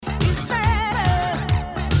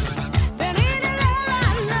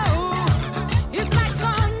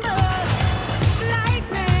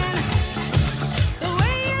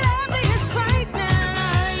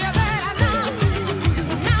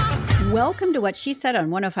to What She Said on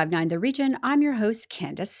 105.9 The Region. I'm your host,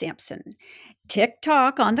 Candace Sampson.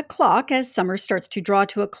 Tick-tock on the clock as summer starts to draw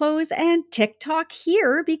to a close, and tick-tock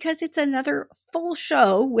here because it's another full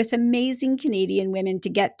show with amazing Canadian women to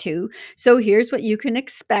get to. So here's what you can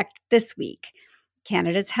expect this week.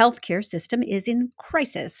 Canada's healthcare system is in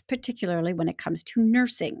crisis, particularly when it comes to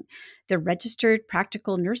nursing. The Registered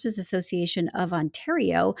Practical Nurses Association of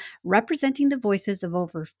Ontario, representing the voices of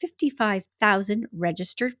over 55,000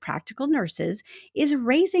 registered practical nurses, is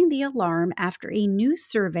raising the alarm after a new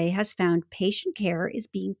survey has found patient care is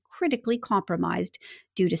being critically compromised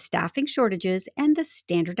due to staffing shortages and the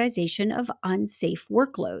standardization of unsafe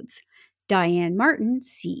workloads. Dianne Martin,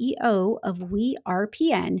 CEO of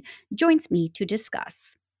WeRPN, joins me to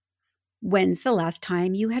discuss. When's the last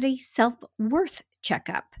time you had a self-worth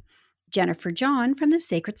checkup? Jennifer John from the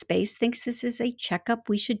Sacred Space thinks this is a checkup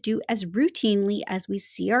we should do as routinely as we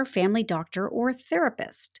see our family doctor or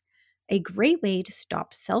therapist. A great way to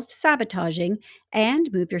stop self-sabotaging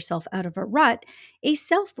and move yourself out of a rut, a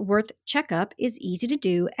self-worth checkup is easy to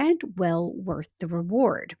do and well worth the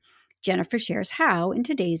reward. Jennifer shares how in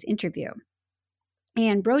today's interview.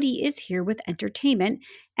 And Brodie is here with entertainment,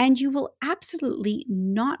 and you will absolutely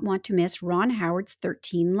not want to miss Ron Howard's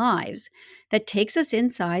 13 Lives that takes us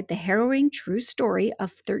inside the harrowing true story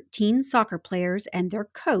of 13 soccer players and their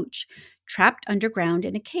coach trapped underground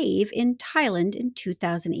in a cave in Thailand in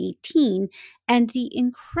 2018 and the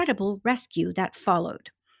incredible rescue that followed.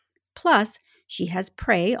 Plus, she has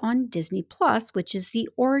Prey on Disney+, which is the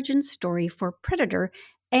origin story for Predator,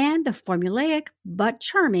 and the formulaic but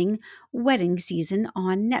charming wedding season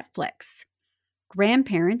on Netflix.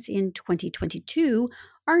 Grandparents in 2022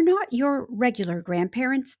 are not your regular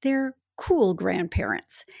grandparents, they're cool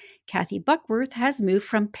grandparents. Kathy Buckworth has moved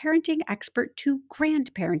from parenting expert to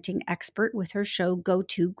grandparenting expert with her show Go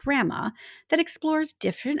To Grandma that explores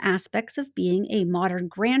different aspects of being a modern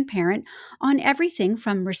grandparent on everything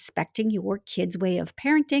from respecting your kid's way of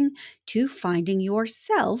parenting to finding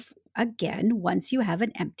yourself again once you have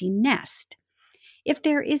an empty nest. If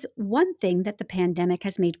there is one thing that the pandemic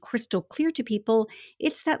has made crystal clear to people,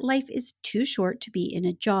 it's that life is too short to be in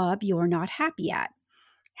a job you're not happy at.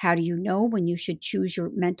 How do you know when you should choose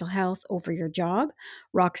your mental health over your job?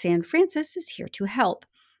 Roxanne Francis is here to help.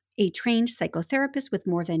 A trained psychotherapist with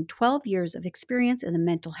more than 12 years of experience in the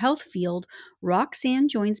mental health field, Roxanne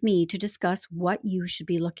joins me to discuss what you should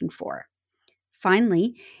be looking for.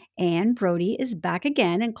 Finally, Anne Brodie is back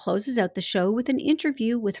again and closes out the show with an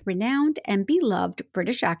interview with renowned and beloved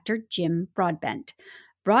British actor Jim Broadbent.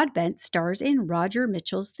 Broadbent stars in Roger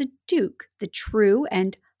Michell's The Duke, the true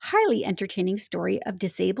and highly entertaining story of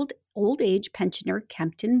disabled old-age pensioner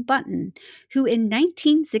Kempton Bunton, who in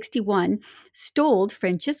 1961 stole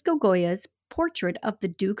Francisco Goya's portrait of the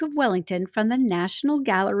Duke of Wellington from the National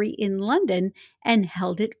Gallery in London and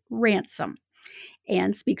held it ransom.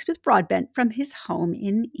 And speaks with Broadbent from his home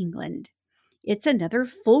in England. It's another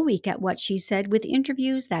full week at What She Said with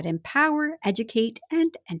interviews that empower, educate,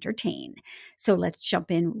 and entertain. So let's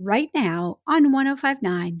jump in right now on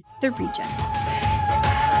 105.9 The Region.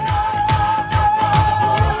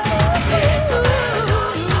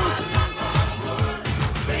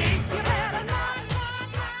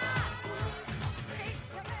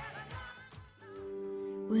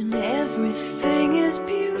 When everything is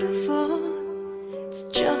beautiful, it's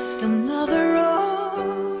just another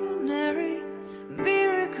ordinary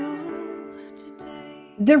miracle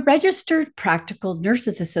today. The Registered Practical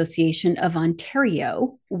Nurses Association of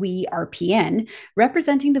Ontario, WeRPN,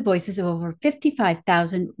 representing the voices of over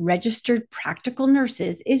 55,000 registered practical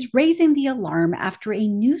nurses, is raising the alarm after a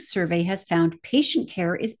new survey has found patient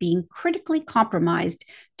care is being critically compromised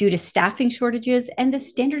due to staffing shortages and the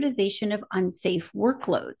standardization of unsafe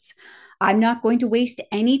workloads. I'm not going to waste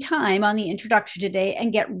any time on the introduction today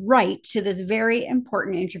and get right to this very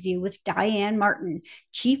important interview with Dianne Martin,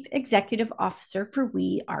 Chief Executive Officer for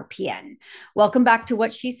WeRPN. Welcome back to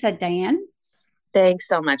What She Said, Dianne. Thanks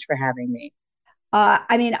so much for having me.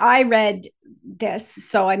 I read this,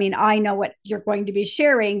 so I know what you're going to be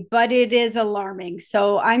sharing, but it is alarming.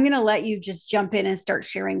 So I'm going to let you just jump in and start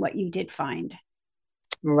sharing what you did find.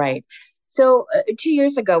 Right. So 2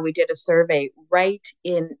 years ago, we did a survey right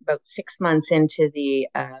in about 6 months into the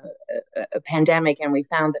pandemic, and we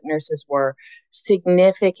found that nurses were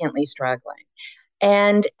significantly struggling.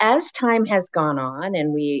 And as time has gone on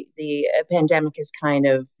and the pandemic has kind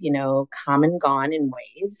of, come and gone in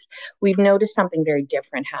waves, we've noticed something very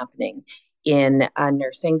different happening in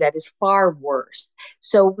nursing that is far worse.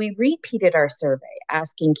 So we repeated our survey,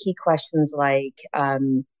 asking key questions like,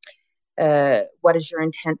 what is your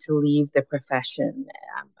intent to leave the profession?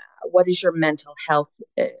 what is your mental health?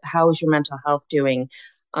 How is your mental health doing?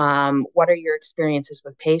 What are your experiences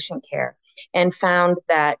with patient care? And found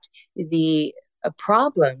that the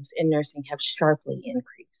problems in nursing have sharply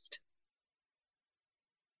increased.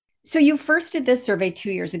 So you first did this survey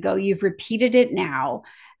 2 years ago. You've repeated it now.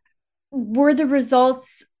 Were the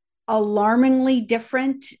results alarmingly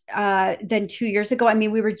different than 2 years ago? I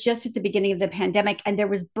mean, we were just at the beginning of the pandemic and there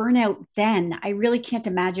was burnout then. I really can't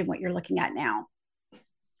imagine what you're looking at now.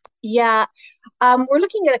 Yeah, we're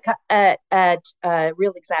looking at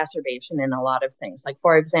real exacerbation in a lot of things. Like,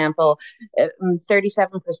 for example,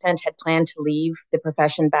 37% had planned to leave the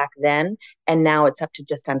profession back then, and now it's up to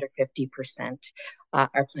just under 50%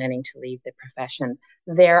 are planning to leave the profession.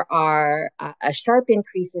 There are sharp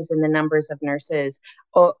increases in the numbers of nurses,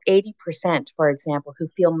 80%, for example, who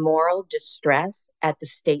feel moral distress at the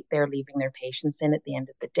state they're leaving their patients in at the end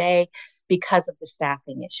of the day, because of the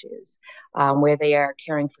staffing issues, where they are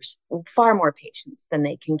caring for far more patients than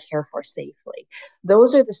they can care for safely.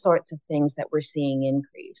 Those are the sorts of things that we're seeing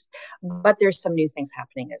increase. But there's some new things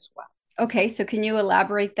happening as well. Okay, so can you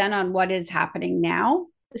elaborate then on what is happening now?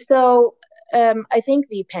 So I think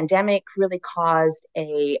the pandemic really caused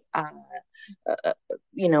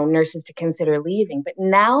nurses to consider leaving. But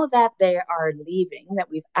now that they are leaving, that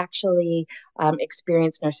we've actually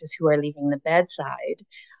experienced nurses who are leaving the bedside,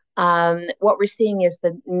 what we're seeing is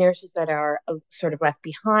the nurses that are sort of left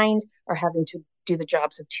behind are having to do the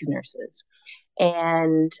jobs of two nurses,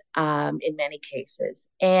 and in many cases.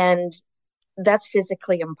 And that's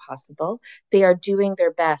physically impossible. They are doing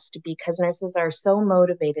their best because nurses are so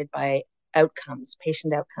motivated by outcomes,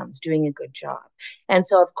 patient outcomes, doing a good job. And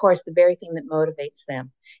so, of course, the very thing that motivates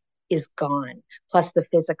them is gone, plus the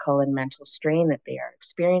physical and mental strain that they are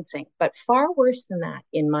experiencing. But far worse than that,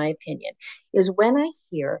 in my opinion, is when I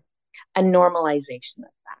hear a normalization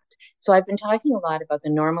of that. So I've been talking a lot about the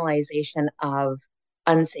normalization of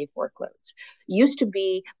unsafe workloads. Used to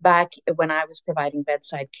be back when I was providing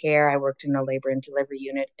bedside care, I worked in a labor and delivery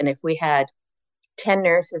unit. And if we had 10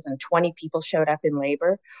 nurses and 20 people showed up in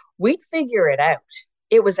labor, we'd figure it out.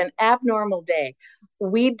 It was an abnormal day.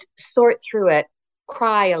 We'd sort through it,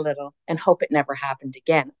 cry a little, and hope it never happened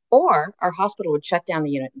again. Or our hospital would shut down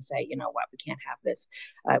the unit and say, you know what, we can't have this.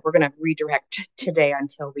 We're going to redirect today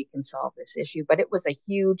until we can solve this issue. But it was a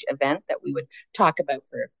huge event that we would talk about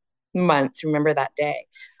for months. Remember that day?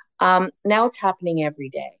 Now it's happening every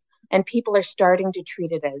day. And people are starting to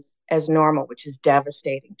treat it as normal, which is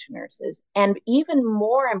devastating to nurses. And even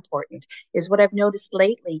more important is what I've noticed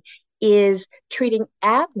lately is treating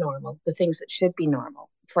abnormal the things that should be normal.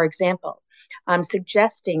 For example,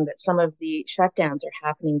 suggesting that some of the shutdowns are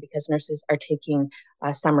happening because nurses are taking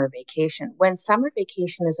summer vacation, when summer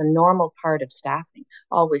vacation is a normal part of staffing,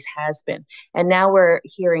 always has been. And now we're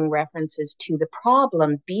hearing references to the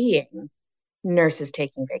problem being nurses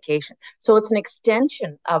taking vacation. So it's an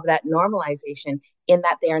extension of that normalization in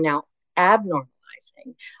that they are now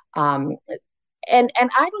abnormalizing. And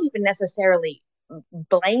I don't even necessarily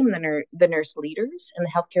blame the nurse leaders and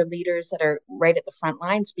the healthcare leaders that are right at the front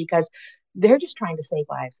lines, because they're just trying to save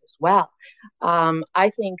lives as well. I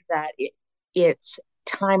think that it's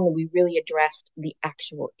time that we really addressed the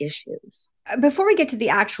actual issues. Before we get to the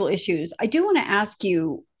actual issues, I do want to ask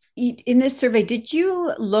you, in this survey, did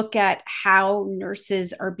you look at how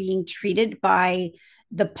nurses are being treated by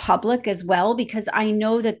the public as well? Because I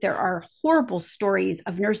know that there are horrible stories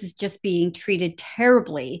of nurses just being treated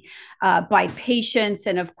terribly by patients.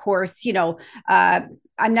 And of course, I'm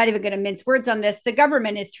not even going to mince words on this. The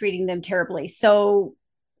government is treating them terribly. So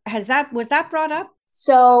was that brought up?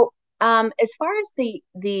 So as far as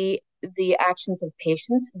the actions of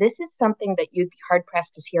patients, this is something that you'd be hard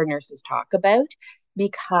pressed to hear nurses talk about,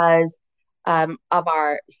 because of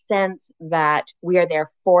our sense that we are there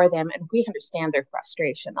for them and we understand their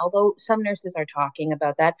frustration. Although some nurses are talking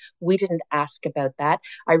about that, we didn't ask about that.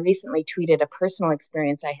 I recently tweeted a personal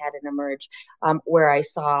experience I had in Emerge, where I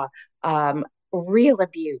saw real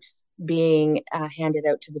abuse being handed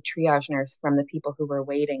out to the triage nurse from the people who were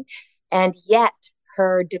waiting. And yet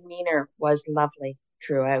her demeanor was lovely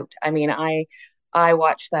throughout. I mean, I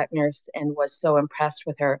watched that nurse and was so impressed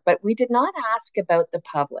with her, but we did not ask about the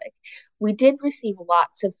public. We did receive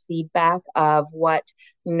lots of feedback of what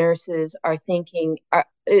nurses are thinking,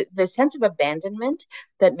 the sense of abandonment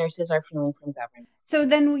that nurses are feeling from government. So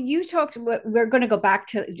then we're going to go back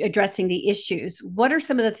to addressing the issues. What are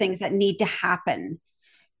some of the things that need to happen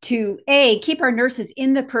to keep our nurses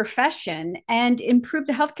in the profession and improve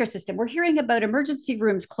the healthcare system? We're hearing about emergency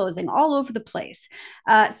rooms closing all over the place.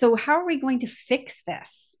 So how are we going to fix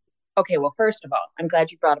this? Okay, well, first of all, I'm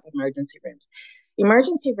glad you brought up emergency rooms.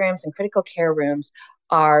 Emergency rooms and critical care rooms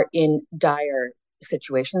are in dire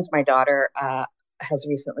situations. My daughter has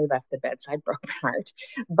recently left the bedside, broke my heart,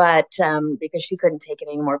 but because she couldn't take it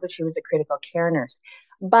anymore, but she was a critical care nurse.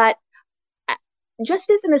 But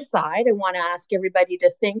just as an aside, I want to ask everybody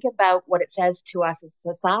to think about what it says to us as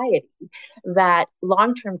a society, that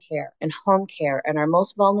long-term care and home care and our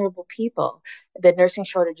most vulnerable people, the nursing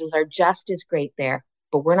shortages are just as great there,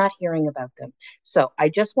 but we're not hearing about them. So I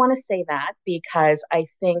just want to say that because I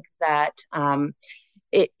think that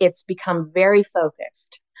it's become very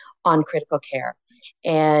focused on critical care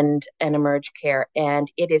and emerge care,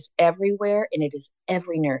 and it is everywhere, and it is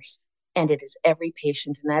every nurse, and it is every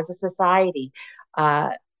patient. And as a society,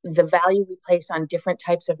 the value we place on different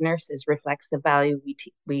types of nurses reflects the value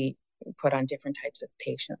we put on different types of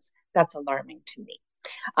patients. That's alarming to me.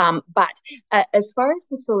 But as far as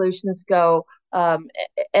the solutions go, and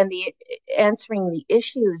the answering the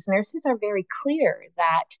issues, nurses are very clear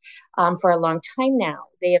that for a long time now,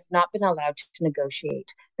 they have not been allowed to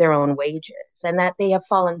negotiate their own wages, and that they have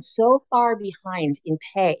fallen so far behind in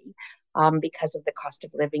pay because of the cost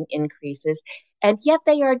of living increases, and yet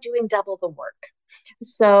they are doing double the work.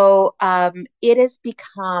 So it has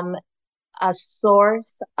become a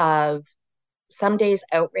source of some days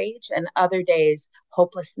outrage and other days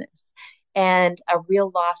hopelessness, and a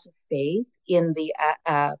real loss of faith in the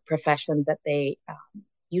profession that they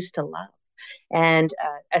used to love, and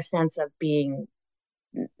a sense of being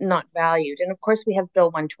not valued. And of course, we have Bill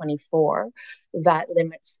 124 that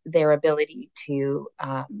limits their ability to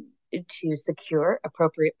secure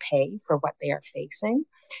appropriate pay for what they are facing.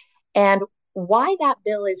 And why that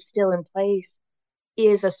bill is still in place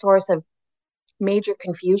is a source of major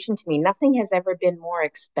confusion to me. Nothing has ever been more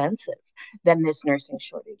expensive than this nursing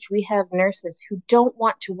shortage. We have nurses who don't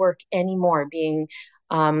want to work anymore, being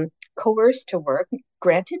coerced to work,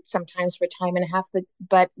 granted sometimes for time and a half,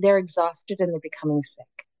 but they're exhausted and they're becoming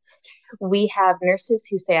sick. We have nurses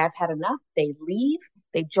who say, I've had enough. They leave,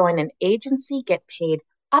 they join an agency, get paid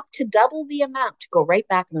up to double the amount to go right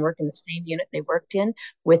back and work in the same unit they worked in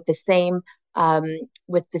with the same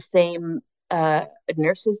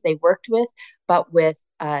nurses they worked with, but with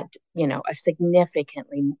a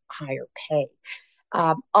significantly higher pay.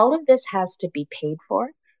 All of this has to be paid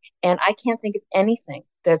for, and I can't think of anything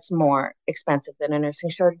that's more expensive than a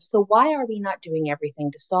nursing shortage. So why are we not doing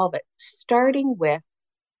everything to solve it, starting with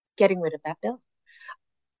getting rid of that bill?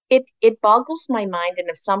 It boggles my mind, and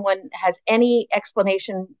if someone has any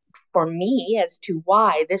explanation for me as to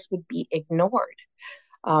why this would be ignored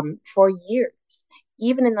for years,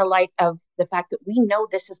 even in the light of the fact that we know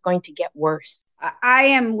this is going to get worse. I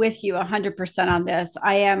am with you 100% on this.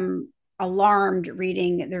 I am alarmed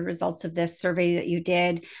reading the results of this survey that you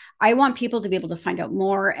did. I want people to be able to find out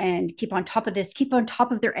more and keep on top of this, keep on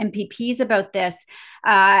top of their MPPs about this,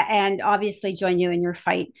 and obviously join you in your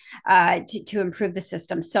fight to improve the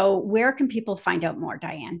system. So where can people find out more,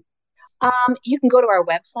 Dianne? You can go to our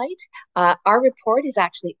website. Our report is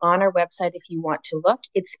actually on our website if you want to look.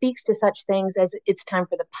 It speaks to such things as it's time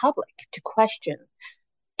for the public to question,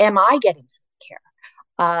 am I getting some care?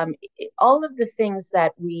 All of the things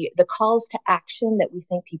that the calls to action that we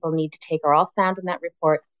think people need to take are all found in that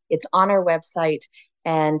report. It's on our website,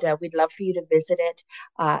 and we'd love for you to visit it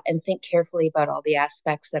and think carefully about all the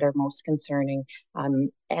aspects that are most concerning.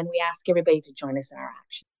 And we ask everybody to join us in our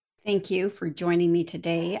action. Thank you for joining me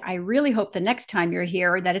today. I really hope the next time you're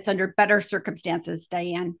here that it's under better circumstances,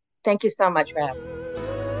 Dianne. Thank you so much for having me.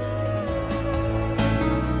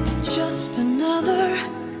 It's just another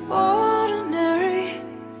ordinary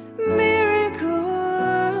miracle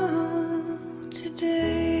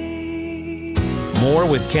today. More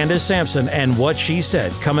with Candace Sampson and What She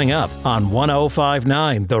Said coming up on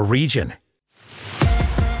 105.9 The Region.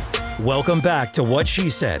 Welcome back to What She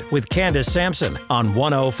Said with Candace Sampson on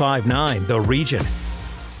 105.9 The Region.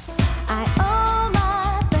 I owe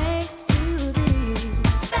my thanks to thee.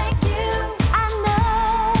 Thank you. I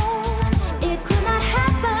know it could not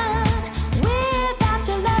happen without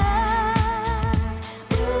your love.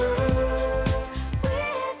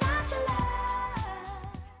 Without your love.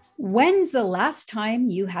 When's the last time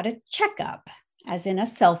you had a checkup, as in a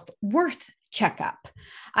self-worth checkup?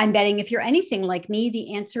 I'm betting if you're anything like me,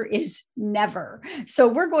 the answer is never. So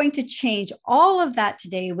we're going to change all of that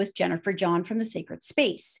today with Jennifer John from The Sacred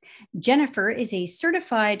Space. Jennifer is a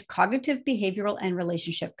certified cognitive behavioral and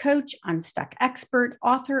relationship coach, unstuck expert,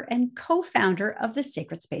 author, and co-founder of The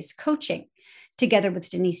Sacred Space Coaching. Together with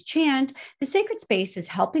Denise Chand, The Sacred Space is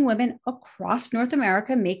helping women across North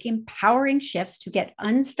America make empowering shifts to get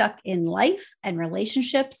unstuck in life and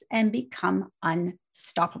relationships and become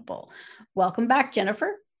unstoppable. Welcome back,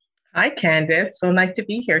 Jennifer. Hi, Candace. So nice to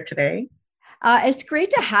be here today. It's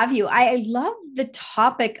great to have you. I love the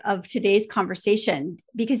topic of today's conversation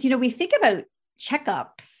because, we think about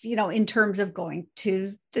checkups, in terms of going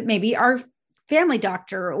to maybe our family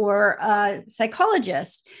doctor or a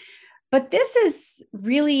psychologist. But this is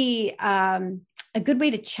really a good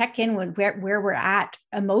way to check in with where we're at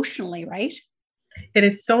emotionally, right? It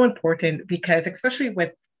is so important because, especially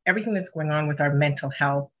with everything that's going on with our mental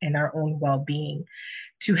health and our own well-being,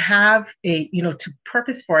 to have to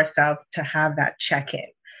purpose for ourselves to have that check-in,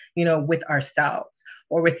 with ourselves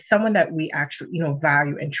or with someone that we actually,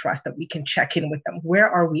 value and trust, that we can check in with them. Where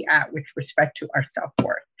are we at with respect to our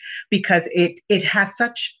self-worth? Because it has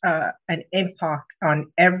such an impact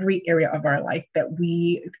on every area of our life that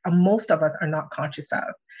most of us are not conscious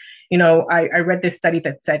of. I read this study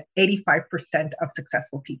that said 85% of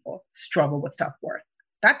successful people struggle with self-worth.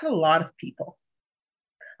 That's a lot of people.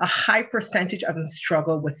 A high percentage of them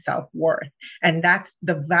struggle with self-worth. And that's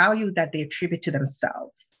the value that they attribute to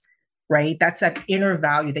themselves, right? That's that inner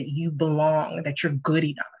value that you belong, that you're good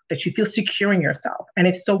enough, that you feel secure in yourself. And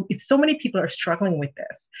it's so many people are struggling with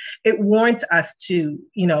this. It warrants us to,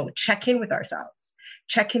 check in with ourselves,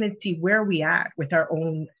 check in and see where we at with our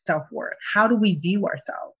own self-worth. How do we view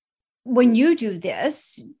ourselves? When you do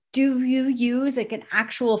this, do you use like an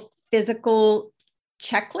actual physical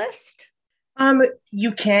checklist?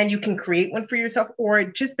 You can create one for yourself, or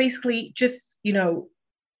just basically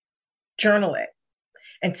journal it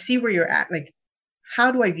and see where you're at. Like,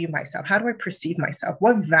 how do I view myself? How do I perceive myself?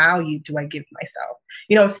 What value do I give myself?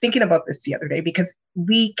 I was thinking about this the other day because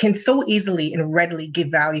we can so easily and readily give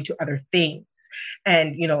value to other things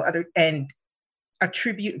and, and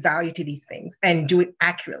attribute value to these things and do it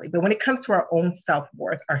accurately. But when it comes to our own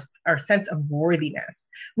self-worth, our sense of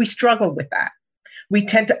worthiness, we struggle with that. We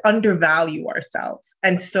tend to undervalue ourselves.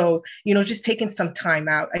 And so, just taking some time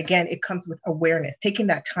out, again, it comes with awareness, taking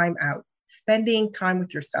that time out, spending time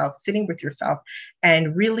with yourself, sitting with yourself,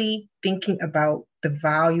 and really thinking about the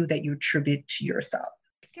value that you attribute to yourself.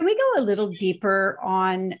 Can we go a little deeper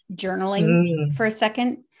on journaling for a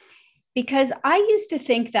second? Because I used to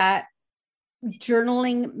think that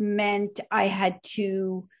journaling meant I had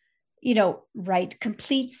to, write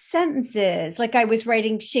complete sentences, like I was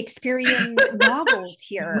writing Shakespearean novels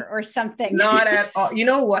here or something. Not at all. You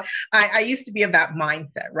know what? I used to be of that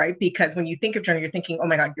mindset, right? Because when you think of journaling, you're thinking, oh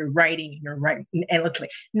my God, you're writing endlessly.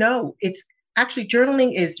 No, it's actually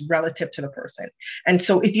journaling is relative to the person. And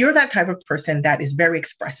so if you're that type of person that is very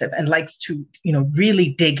expressive and likes to, really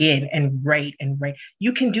dig in and write,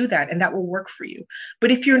 you can do that and that will work for you. But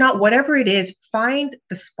if you're not, whatever it is, find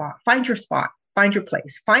your spot. Find your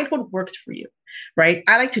place, find what works for you, right?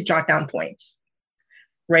 I like to jot down points,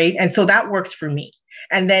 right? And so that works for me.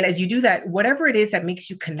 And then as you do that, whatever it is that makes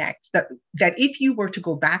you connect, that if you were to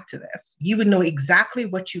go back to this, you would know exactly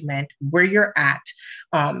what you meant, where you're at,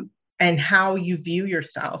 and how you view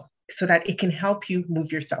yourself so that it can help you move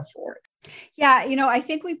yourself forward. Yeah. I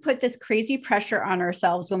think we put this crazy pressure on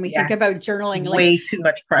ourselves when we think about journaling. Like, way too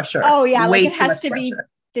much pressure. Oh yeah. Way like it has to be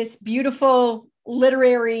this beautiful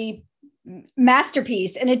literary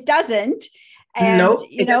masterpiece, and it doesn't. And nope,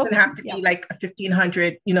 it doesn't have to be like a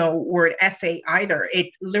 1,500 word essay either.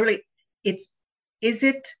 It literally, is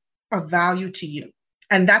it a value to you?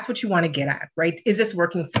 And that's what you want to get at, right? Is this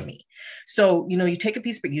working for me? So you take a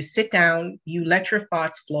piece, but you sit down, you let your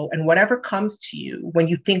thoughts flow, and whatever comes to you when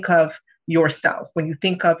you think of yourself, when you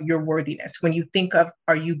think of your worthiness, when you think of,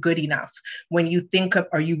 are you good enough? When you think of,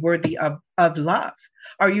 are you worthy of love?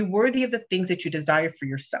 Are you worthy of the things that you desire for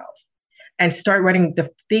yourself? And start writing the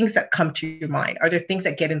things that come to your mind. Are there things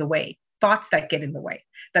that get in the way? Thoughts that get in the way,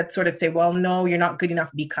 that sort of say, well, no, you're not good enough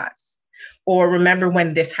because, or remember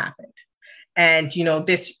when this happened. And,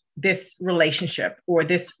 this relationship or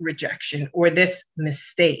this rejection or this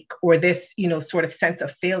mistake or this, sort of sense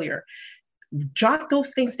of failure, jot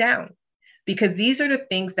those things down, because these are the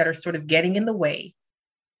things that are sort of getting in the way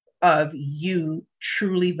of you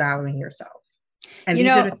truly valuing yourself. And these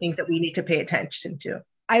are the things that we need to pay attention to.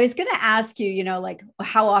 I was going to ask you, like,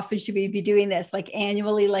 how often should we be doing this? Like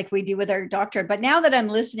annually, like we do with our doctor. But now that I'm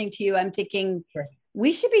listening to you, I'm thinking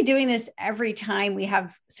we should be doing this every time we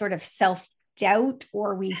have sort of self-doubt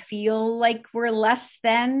or we feel like we're less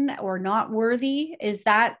than or not worthy. Is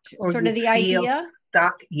that sort of the idea?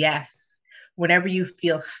 Stuck? Yes. Whenever you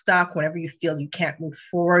feel stuck, whenever you feel you can't move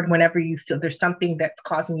forward, whenever you feel there's something that's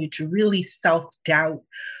causing you to really self-doubt,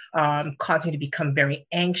 causing you to become very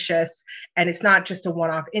anxious. And it's not just a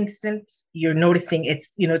one-off instance. You're noticing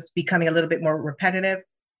it's becoming a little bit more repetitive.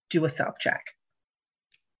 Do a self-check.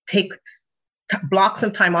 Block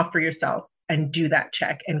some time off for yourself and do that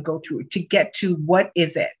check and go through it to get to what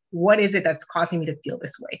is it? What is it that's causing me to feel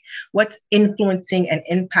this way? What's influencing and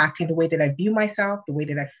impacting the way that I view myself, the way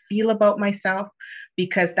that I feel about myself?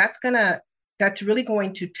 Because that's really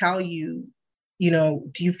going to tell you,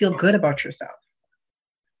 do you feel good about yourself?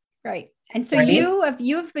 Right. And so Right.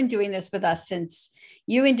 you've been doing this with us since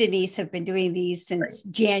you and Denise have been doing these since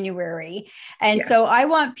January. And Yes. so I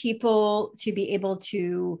want people to be able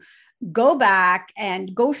to go back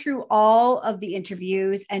and go through all of the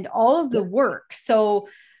interviews and all of the Yes. work. So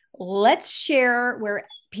let's share where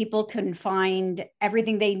people can find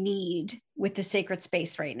everything they need with the sacred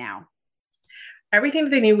space right now. Everything that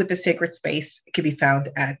they need with the sacred space can be found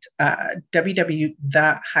at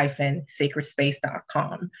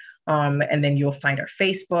www.the-sacredspace.com. And then you'll find our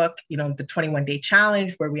Facebook, the 21-day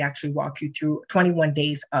challenge, where we actually walk you through 21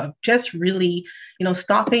 days of just really,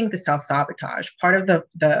 stopping the self-sabotage. Part of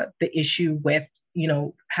the issue with,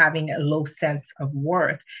 having a low sense of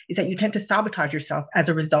worth is that you tend to sabotage yourself as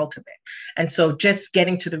a result of it. And so just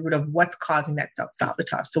getting to the root of what's causing that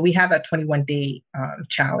self-sabotage. So we have that 21-day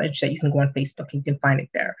challenge that you can go on Facebook and you can find it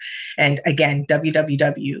there. And again,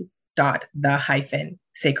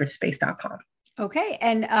 www.the-sacredspace.com. Okay.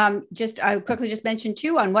 And I quickly just mentioned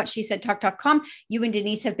too, on whatshesaidtalk.com, you and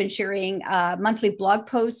Denise have been sharing monthly blog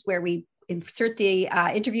posts where we insert the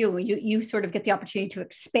interview and you sort of get the opportunity to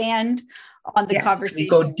expand on the conversation. We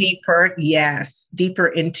go deeper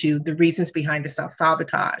into the reasons behind the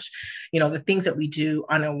self-sabotage, the things that we do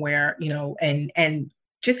unaware, and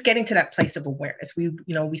just getting to that place of awareness. We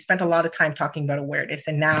spent a lot of time talking about awareness,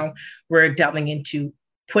 and now we're delving into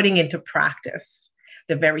putting into practice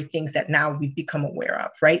the very things that now we've become aware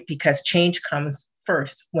of, right? Because change comes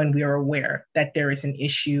first when we are aware that there is an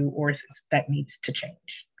issue or that needs to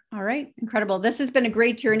change. All right. Incredible. This has been a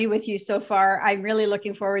great journey with you so far. I'm really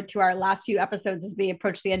looking forward to our last few episodes as we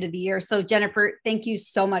approach the end of the year. So Jennifer, thank you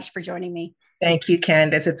so much for joining me. Thank you,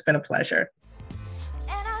 Candace. It's been a pleasure. And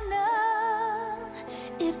I know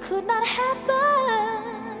it could not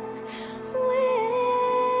happen without you.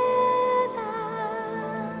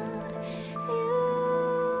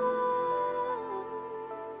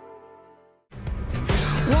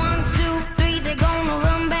 1, 2, 3, they're gonna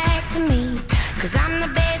run back to me, 'cause I'm the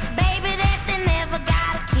best baby that they never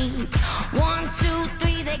gotta keep. 1, 2,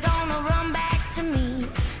 3, they're gonna run back to me.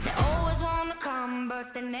 They always wanna come,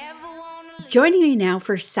 but they never wanna leave. Joining me now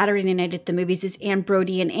for Saturday Night at the Movies is Anne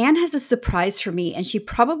Brodie, and Anne has a surprise for me, and she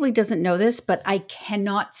probably doesn't know this, but I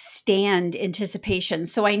cannot stand anticipation.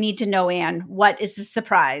 So I need to know, Anne, what is the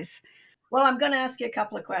surprise? Well, I'm going to ask you a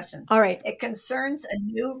couple of questions. All right. It concerns a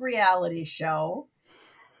new reality show.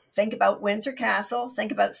 Think about Windsor Castle.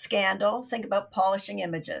 Think about Scandal. Think about Polishing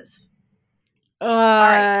Images. All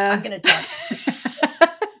right, I'm going to tell you.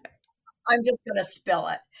 I'm just going to spill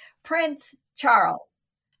it. Prince Charles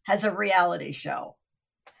has a reality show,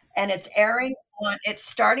 and it's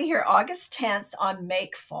starting here August 10th on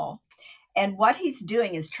Makeful. And what he's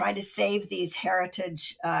doing is trying to save these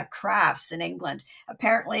heritage crafts in England.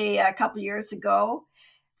 Apparently, a couple years ago,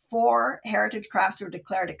 4 heritage crafts were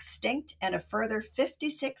declared extinct and a further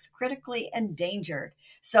 56 critically endangered.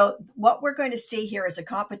 So what we're going to see here is a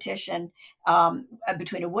competition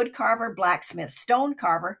between a wood carver, blacksmith, stone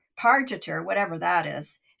carver, pargeter, whatever that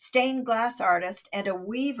is, stained glass artist, and a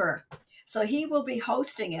weaver. So he will be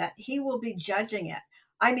hosting it. He will be judging it.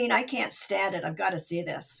 I mean, I can't stand it. I've got to see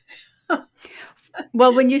this.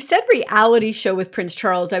 Well, when you said reality show with Prince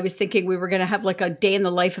Charles, I was thinking we were going to have like a day in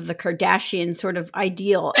the life of the Kardashian sort of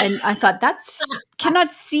ideal. And I thought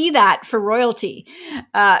cannot see that for royalty.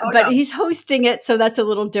 But no. He's hosting it, so that's a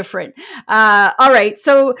little different. All right.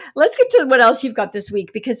 So let's get to what else you've got this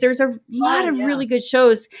week, because there's a lot of really good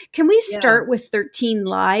shows. Can we start with 13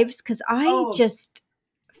 Lives? Because just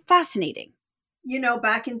fascinating.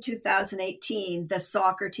 Back in 2018, the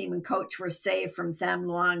soccer team and coach were saved from Tham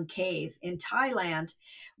Luang Cave in Thailand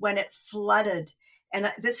when it flooded.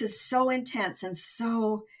 And this is so intense and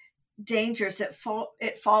so dangerous. It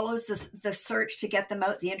follows the search to get them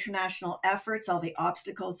out, the international efforts, all the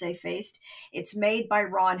obstacles they faced. It's made by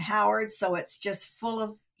Ron Howard, so it's just full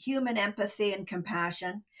of human empathy and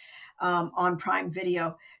compassion. On Prime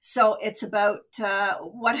Video. So it's about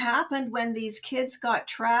what happened when these kids got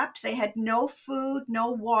trapped. They had no food, no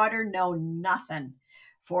water, no nothing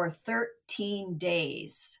for 13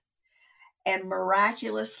 days. And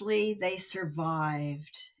miraculously, they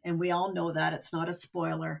survived. And we all know that. It's not a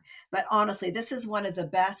spoiler. But honestly, this is one of the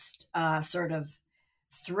best sort of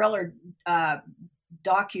thriller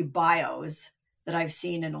docu-bios that I've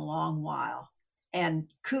seen in a long while. And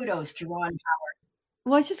kudos to Ron Howard.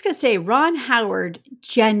 Well, I was just going to say, Ron Howard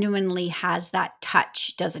genuinely has that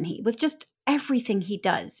touch, doesn't he? With just everything he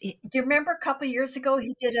does. Do you remember a couple of years ago,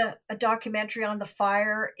 he did a documentary on the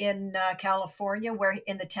fire in California,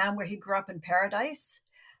 in the town where he grew up in Paradise?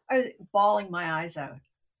 I was bawling my eyes out.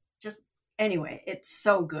 Anyway, it's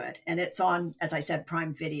so good. And it's on, as I said,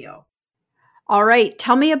 Prime Video. All right.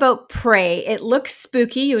 Tell me about Prey. It looks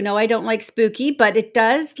spooky. You know, I don't like spooky, but it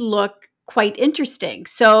does look quite interesting.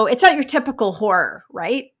 So it's not your typical horror,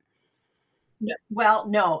 right? No, well,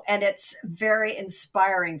 no. And it's very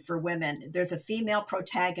inspiring for women. There's a female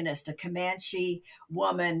protagonist, a Comanche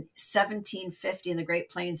woman, 1750 in the Great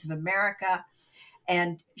Plains of America.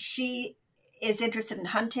 And she is interested in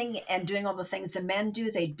hunting and doing all the things the men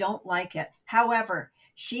do. They don't like it. However,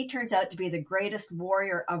 she turns out to be the greatest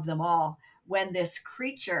warrior of them all when this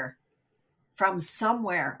creature from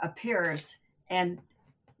somewhere appears and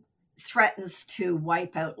threatens to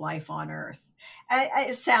wipe out life on Earth.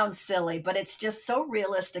 It sounds silly, but it's just so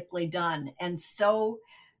realistically done and so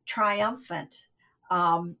triumphant.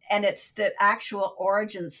 And it's the actual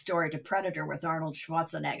origin story to Predator with Arnold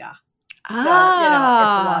Schwarzenegger. So, it's a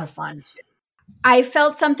lot of fun too. I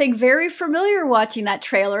felt something very familiar watching that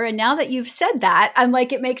trailer. And now that you've said that, I'm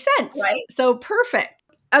like, it makes sense. Right. So perfect.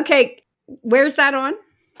 Okay. Where's that on?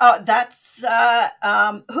 Oh, that's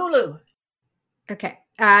Hulu. Okay.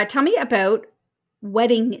 Tell me about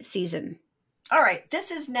Wedding Season. All right. This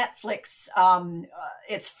is Netflix.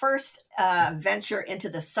 Its first venture into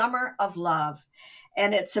the summer of love.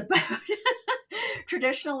 And it's about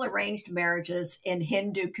traditional arranged marriages in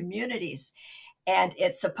Hindu communities. And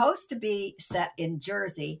it's supposed to be set in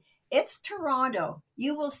Jersey. It's Toronto.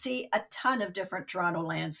 You will see a ton of different Toronto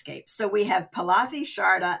landscapes. So we have Pallavi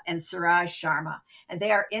Sharda and Suraj Sharma, and they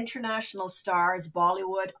are international stars,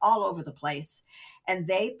 Bollywood, all over the place. And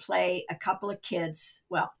they play a couple of kids,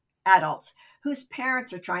 well, adults, whose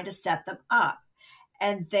parents are trying to set them up.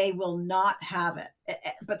 And they will not have it.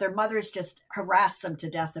 But their mothers just harass them to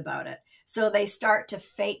death about it. So they start to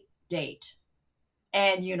fake date.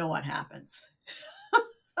 And you know what happens.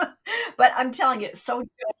 But I'm telling you, it's so good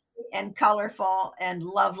and colorful and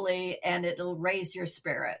lovely, and it'll raise your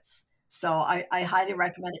spirits. So I highly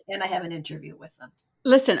recommend it. And I have an interview with them.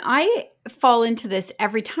 Listen, I fall into this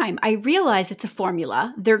every time. I realize it's a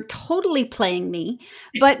formula. They're totally playing me.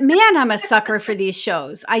 But man, I'm a sucker for these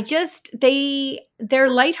shows. They're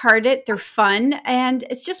lighthearted, they're fun, and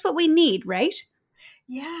it's just what we need, right?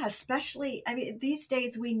 Yeah, especially, these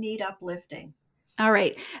days we need uplifting. All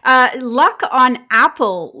right. Luck on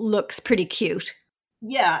Apple looks pretty cute.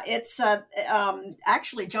 Yeah, it's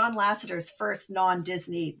actually John Lasseter's first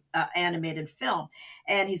non-Disney animated film.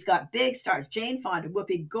 And he's got big stars, Jane Fonda,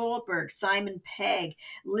 Whoopi Goldberg, Simon Pegg,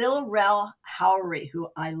 Lil Rel Howery, who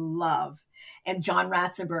I love, and John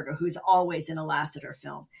Ratzenberger, who's always in a Lasseter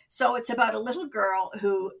film. So it's about a little girl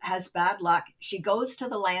who has bad luck. She goes to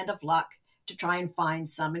the land of luck to try and find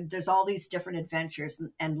some. And there's all these different adventures,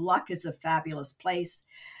 and luck is a fabulous place.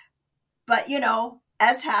 But,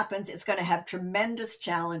 as happens, it's going to have tremendous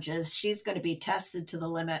challenges. She's going to be tested to the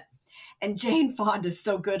limit. And Jane Fonda is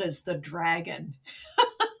so good as the dragon.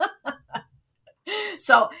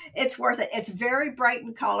 So it's worth it. It's very bright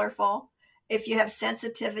and colorful. If you have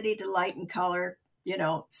sensitivity to light and color,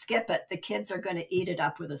 skip it. The kids are going to eat it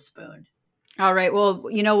up with a spoon. All right. Well,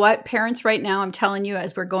 you know what? Parents right now, I'm telling you,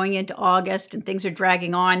 as we're going into August and things are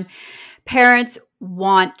dragging on, parents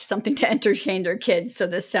want something to entertain their kids. So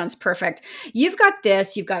this sounds perfect. You've got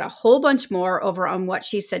this. You've got a whole bunch more over on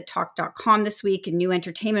whatshesaidtalk.com this week in new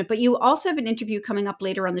entertainment. But you also have an interview coming up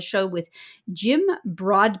later on the show with Jim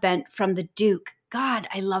Broadbent from the Duke. God,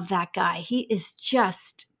 I love that guy. He is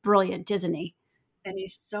just brilliant, isn't he? And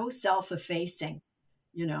he's so self-effacing.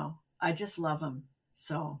 I just love him.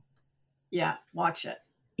 So yeah, watch it.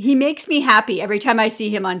 He makes me happy every time I see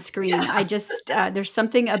him on screen. Yeah. I just, there's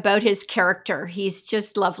something about his character. He's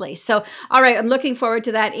just lovely. So, all right, I'm looking forward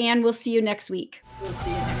to that. Anne, we'll see you next week. We'll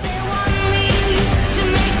see you next week.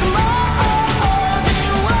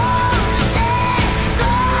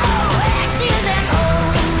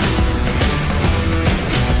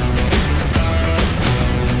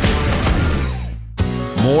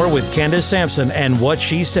 More with Candace Sampson and What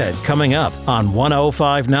She Said coming up on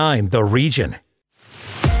 105.9 The Region.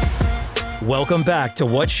 Welcome back to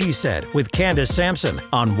What She Said with Candace Sampson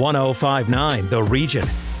on 105.9 The Region.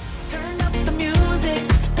 Turn up the music,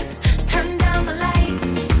 turn down the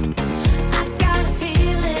lights. I got a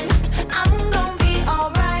feeling I'm gonna be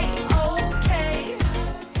all right, okay.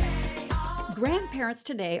 grandparents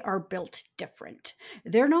today are built different.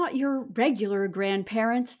 They're not your regular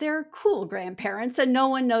grandparents, they're cool grandparents, and no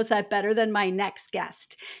one knows that better than my next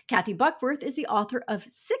guest. Kathy Buckworth is the author of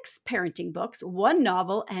 6 parenting books, 1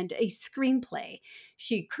 novel, and a screenplay.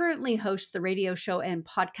 She currently hosts the radio show and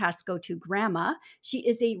podcast Go To Grandma. She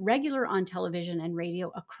is a regular on television and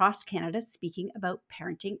radio across Canada speaking about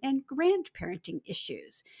parenting and grandparenting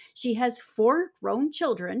issues. She has 4 grown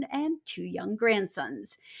children and 2 young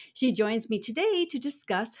grandsons. She joins me today to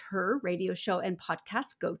discuss her radio show and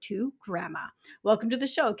podcast Go To Grandma. Welcome to the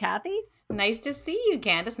show, Kathy. Nice to see you,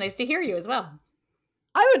 Candace. Nice to hear you as well.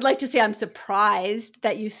 I would like to say I'm surprised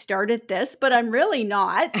that you started this, but I'm really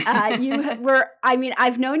not.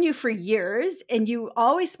 I've known you for years and you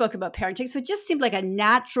always spoke about parenting. So it just seemed like a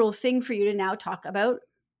natural thing for you to now talk about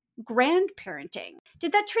grandparenting.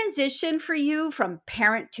 Did that transition for you from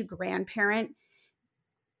parent to grandparent?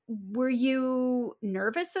 Were you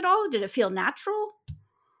nervous at all? Did it feel natural?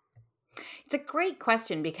 It's a great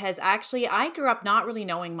question because actually I grew up not really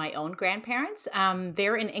knowing my own grandparents.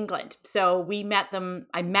 They're in England. So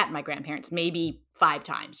I met my grandparents maybe 5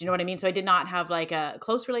 times. You know what I mean? So I did not have like a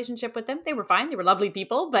close relationship with them. They were fine. They were lovely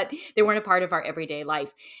people, but they weren't a part of our everyday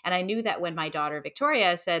life. And I knew that when my daughter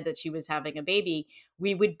Victoria said that she was having a baby,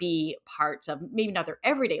 we would be parts of maybe not their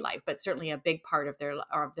everyday life, but certainly a big part of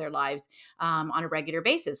their lives on a regular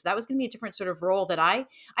basis. So that was going to be a different sort of role that I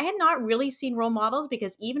had not really seen role models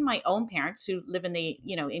because even my own parents who live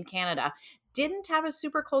in Canada didn't have a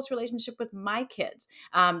super close relationship with my kids.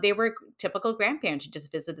 They were typical grandparents who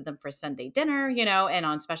just visited them for Sunday dinner, and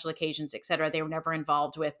on special occasions, et cetera. They were never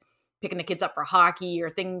involved with picking the kids up for hockey or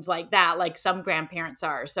things like that, like some grandparents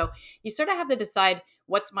are. So you sort of have to decide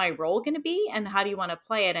what's my role going to be and how do you want to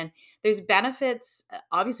play it? And there's benefits,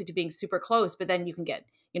 obviously, to being super close, but then you can get,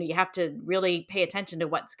 you have to really pay attention to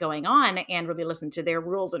what's going on and really listen to their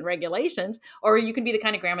rules and regulations, or you can be the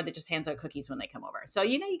kind of grandma that just hands out cookies when they come over. So,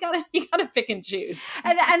 you gotta pick and choose.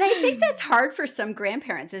 And I think that's hard for some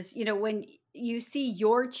grandparents is, when you see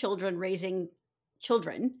your children raising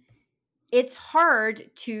children, it's hard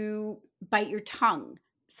to bite your tongue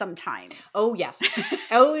sometimes. Oh, yes.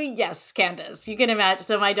 Oh, yes, Candace. You can imagine.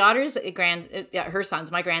 So my daughter's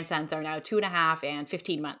my grandsons are now 2.5 and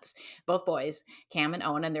 15 months, both boys, Cam and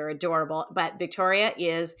Owen, and they're adorable. But Victoria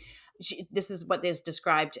this is what is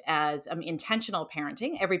described as intentional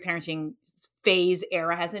parenting. Every parenting phase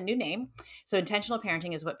era has a new name. So intentional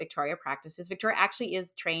parenting is what Victoria practices. Victoria actually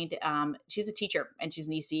is trained. She's a teacher and she's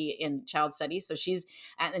an EC in child studies. So she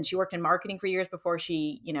worked in marketing for years before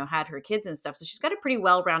she, had her kids and stuff. So she's got a pretty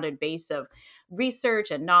well-rounded base of research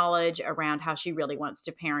and knowledge around how she really wants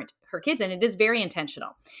to parent her kids. And it is very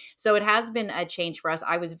intentional. So it has been a change for us.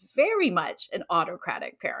 I was very much an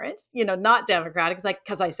autocratic parent, not democratic. It's like,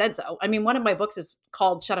 because I said so. I mean, one of my books is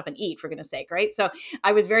called Shut Up and Eat, for goodness sake, right? So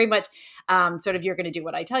I was very much sort of, you're going to do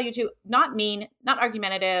what I tell you to, not mean, not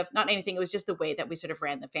argumentative, not anything. It was just the way that we sort of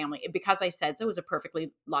ran the family. Because I said so was a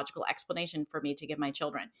perfectly logical explanation for me to give my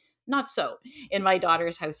children. Not so in my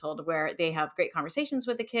daughter's household, where they have great conversations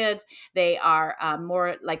with the kids. They are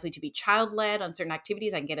more likely to be child-led on certain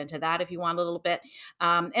activities. I can get into that if you want a little bit.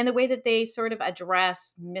 And the way that they sort of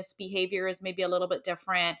address misbehavior is maybe a little bit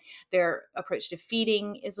different. Their approach to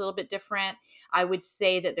feeding is a little bit different. I would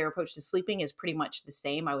say that their approach to sleeping is pretty much the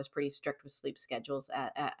same. I was pretty strict with sleep schedules,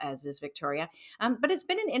 as is Victoria. But it's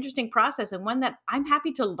been an interesting process and one that I'm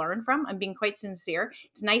happy to learn from. I'm being quite sincere.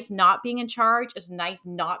 It's nice not being in charge. It's nice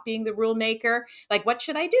not being the rule maker. Like, what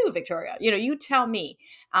should I do, Victoria? You tell me.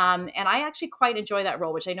 And I actually quite enjoy that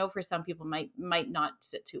role, which I know for some people might not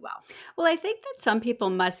sit too well. Well, I think that some people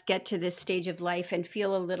must get to this stage of life and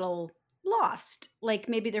feel a little lost. Like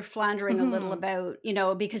maybe they're floundering a little about,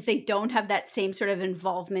 because they don't have that same sort of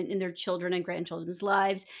involvement in their children and grandchildren's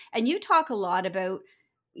lives. And you talk a lot about,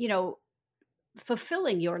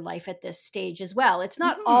 fulfilling your life at this stage as well. It's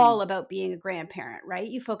not all about being a grandparent, right?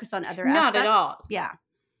 You focus on other aspects. Not at all. Yeah.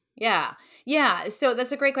 Yeah. So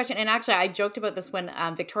that's a great question. And actually, I joked about this when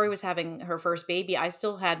Victoria was having her first baby. I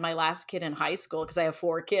still had my last kid in high school because I have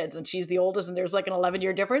 4 kids and she's the oldest and there's like an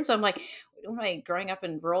 11-year difference. So I'm like, am I growing up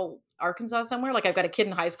in rural Arkansas somewhere? Like I've got a kid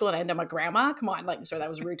in high school and I end up a grandma? Come on. Like, sorry, that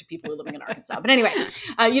was rude to people who are living in Arkansas. But anyway,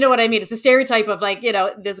 you know what I mean? It's a stereotype of like,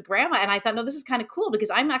 this grandma. And I thought, no, this is kind of cool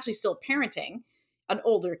because I'm actually still parenting an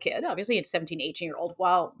older kid, obviously a 17, 18-year-old,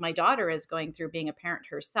 while my daughter is going through being a parent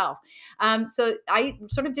herself. So I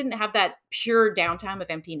sort of didn't have that pure downtime of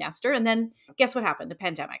empty nester. And then guess what happened? The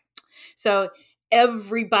pandemic. So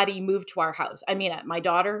everybody moved to our house. I mean, my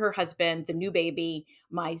daughter, her husband, the new baby,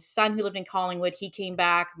 my son who lived in Collingwood, he came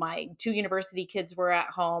back. My 2 university kids were at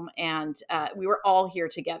home, and we were all here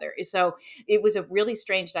together. So it was a really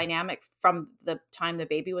strange dynamic from the time the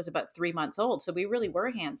baby was about 3 months old. So we really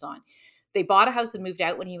were hands-on. They bought a house and moved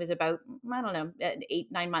out when he was about, I don't know, 8,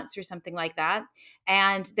 9 months or something like that.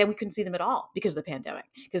 And then we couldn't see them at all because of the pandemic,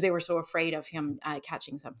 because they were so afraid of him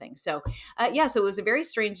catching something. So so it was a very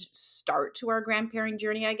strange start to our grandparenting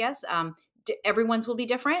journey, I guess. Everyone's will be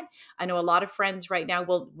different. I know a lot of friends right now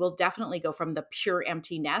will definitely go from the pure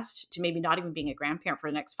empty nest to maybe not even being a grandparent for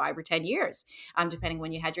the next 5 or 10 years, depending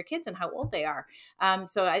when you had your kids and how old they are.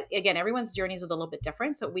 Again, everyone's journey is a little bit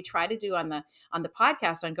different. So what we try to do on the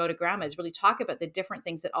podcast on Go to Grandma is really talk about the different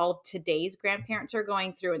things that all of today's grandparents are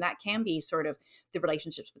going through. And that can be sort of the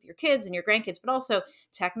relationships with your kids and your grandkids, but also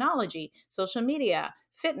technology, social media,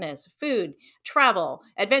 fitness, food, travel,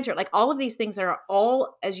 adventure, like all of these things are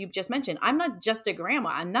all, as you just mentioned, I'm not just a grandma,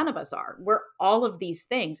 and none of us are. We're all of these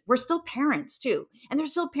things. We're still parents too. And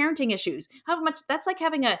there's still parenting issues. How much that's like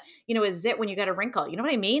having a zit when you got a wrinkle. You know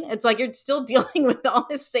what I mean? It's like you're still dealing with all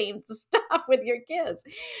the same stuff with your kids.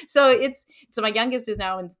 So my youngest is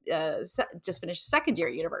now just finished second year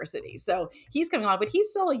at university. So he's coming along, but he's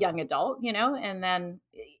still a young adult, and then,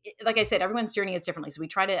 like I said, everyone's journey is differently. So we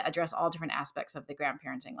try to address all different aspects of the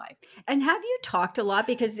grandparenting life. And have you talked a lot,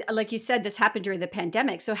 because like you said, this happened during the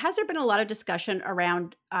pandemic. So has there been a lot of discussion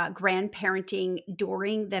around grandparenting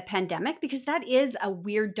during the pandemic? Because that is a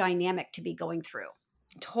weird dynamic to be going through.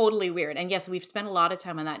 Totally weird. And yes, we've spent a lot of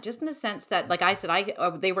time on that, just in the sense that, like I said,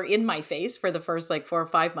 they were in my face for the first 4 or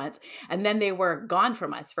 5 months, and then they were gone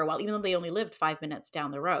from us for a while, even though they only lived 5 minutes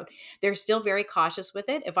down the road. They're still very cautious with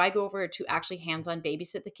it. If I go over to actually hands-on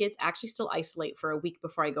babysit the kids, I actually still isolate for a week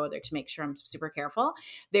before I go there to make sure I'm super careful.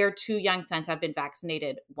 Their 2 young sons have been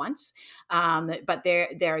vaccinated once, but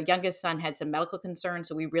their youngest son had some medical concerns.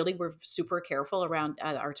 So we really were super careful around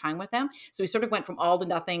our time with them. So we sort of went from all to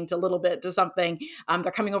nothing to a little bit to something.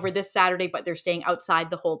 They're coming over this Saturday, but they're staying outside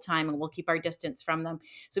the whole time, and we'll keep our distance from them.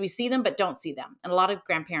 So we see them, but don't see them. And a lot of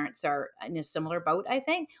grandparents are in a similar boat, I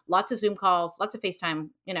think. Lots of Zoom calls, lots of FaceTime,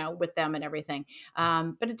 with them and everything.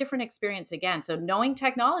 But a different experience again. So knowing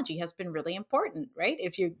technology has been really important, right?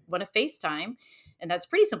 If you want to FaceTime, and that's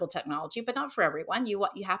pretty simple technology, but not for everyone, you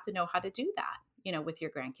have to know how to do that, with your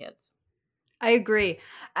grandkids. I agree.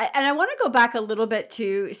 And I want to go back a little bit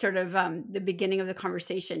to sort of the beginning of the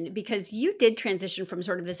conversation, because you did transition from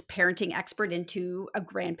sort of this parenting expert into a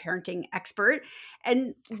grandparenting expert.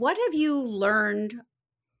 And what have you learned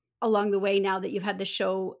along the way now that you've had the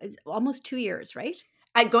show almost 2 years, right?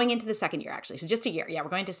 Going into the second year, actually. So just a year. Yeah, we're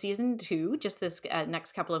going to season 2, just this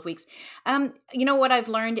next couple of weeks. What I've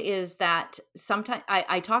learned is that sometimes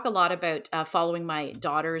I talk a lot about following my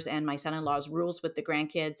daughter's and my son-in-law's rules with the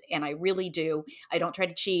grandkids. And I really do. I don't try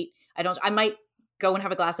to cheat. I might go and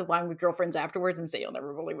have a glass of wine with girlfriends afterwards and say, you'll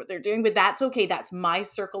never believe what they're doing, but that's okay. That's my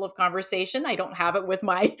circle of conversation. I don't have it with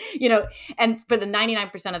my, and for the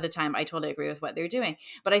 99% of the time, I totally agree with what they're doing.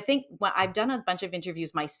 But I think I've done a bunch of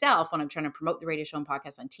interviews myself when I'm trying to promote the radio show and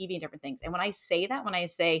podcast on TV and different things. And when I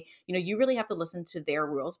say, you really have to listen to their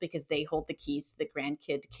rules because they hold the keys to the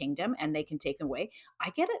grandkid kingdom and they can take them away,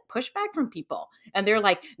 I get a pushback from people. And they're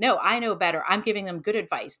like, no, I know better. I'm giving them good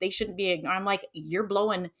advice. They shouldn't be ignored. I'm like, you're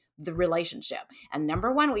blowing the relationship. And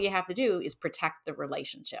number one, what you have to do is protect the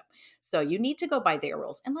relationship. So you need to go by their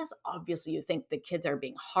rules, unless obviously you think the kids are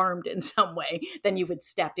being harmed in some way, then you would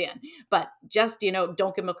step in. But just, don't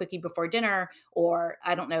give them a cookie before dinner, or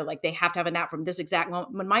I don't know, like they have to have a nap from this exact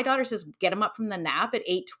moment. When my daughter says, get them up from the nap at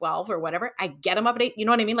 8:12 or whatever, I get them up at 8, you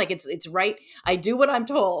know what I mean? Like it's right. I do what I'm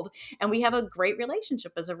told. And we have a great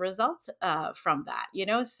relationship as a result from that,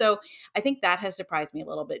 So I think that has surprised me a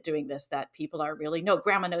little bit doing this, that people are really, no,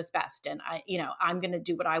 grandma knows best. And I'm going to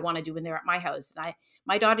do what I want to do when they're at my house. And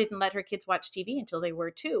my daughter didn't let her kids watch TV until they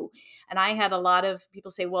were 2. And I had a lot of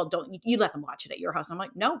people say, well, don't you let them watch it at your house? And I'm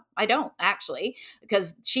like, no, I don't actually,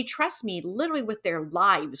 because she trusts me literally with their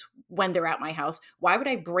lives when they're at my house. Why would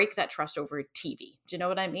I break that trust over TV? Do you know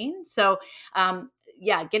what I mean? So,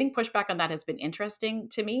 getting pushback on that has been interesting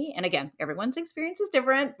to me. And again, everyone's experience is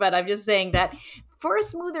different, but I'm just saying that for a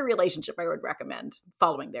smoother relationship, I would recommend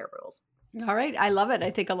following their rules. All right. I love it. I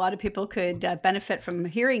think a lot of people could benefit from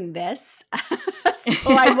hearing this.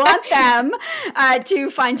 So I want them to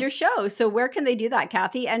find your show. So where can they do that,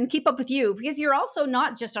 Kathy, and keep up with you? Because you're also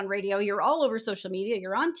not just on radio. You're all over social media.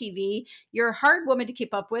 You're on TV. You're a hard woman to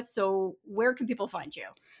keep up with. So where can people find you?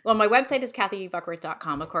 Well, my website is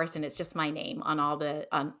kathybuckworth.com, of course, and it's just my name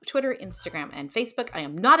on Twitter, Instagram, and Facebook. I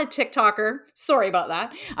am not a TikToker. Sorry about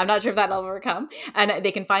that. I'm not sure if that'll ever come. And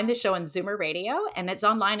they can find the show on Zoomer Radio, and it's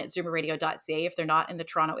online at zoomerradio.ca if they're not in the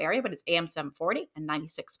Toronto area, but it's AM 740 and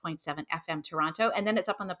 96.7 FM Toronto. And then it's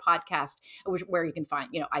up on the podcast, where you can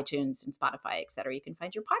find, iTunes and Spotify, et cetera. You can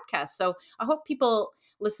find your podcast. So I hope people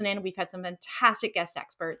listen in. We've had some fantastic guest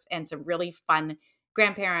experts and some really fun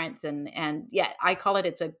grandparents and yeah, I call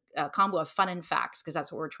it's a combo of fun and facts, because that's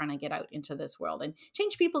what we're trying to get out into this world and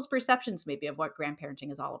change people's perceptions maybe of what grandparenting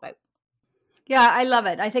is all about. Yeah, I love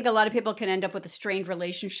it. I think a lot of people can end up with a strained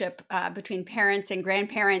relationship between parents and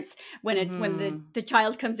grandparents when the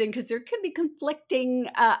child comes in, because there can be conflicting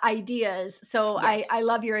ideas. So yes. I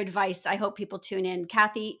love your advice. I hope people tune in.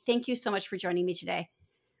 Kathy, thank you so much for joining me today.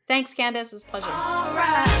 Thanks, Candace. It's a pleasure. All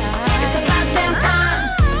right. It's about damn time.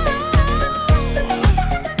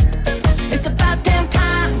 It's about damn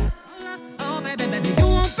time. Oh, baby, you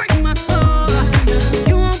won't break my soul.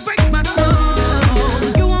 You won't break my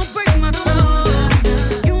soul. You won't break my soul.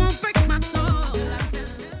 You won't break my soul.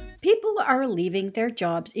 People are leaving their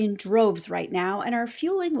jobs in droves right now and are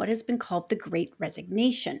fueling what has been called the Great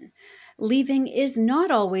Resignation. Leaving is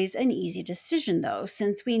not always an easy decision, though,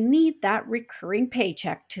 since we need that recurring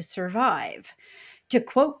paycheck to survive. To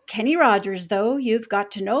quote Kenny Rogers, though, you've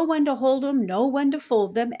got to know when to hold them, know when to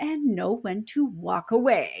fold them, and know when to walk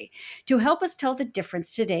away. To help us tell the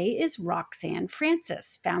difference today is Roxanne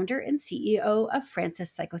Francis, founder and CEO of Francis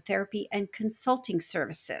Psychotherapy and Consulting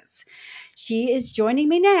Services. She is joining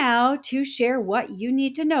me now to share what you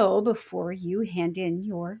need to know before you hand in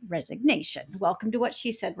your resignation. Welcome to What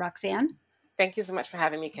She Said, Roxanne. Thank you so much for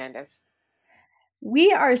having me, Candace.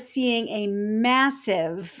 We are seeing a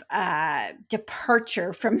massive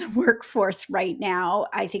departure from the workforce right now.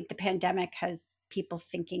 I think the pandemic has people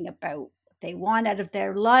thinking about what they want out of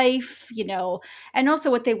their life, and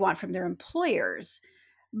also what they want from their employers.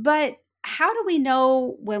 But how do we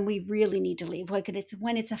know when we really need to leave? Like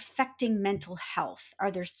when it's affecting mental health?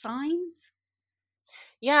 Are there signs?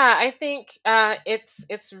 Yeah, I think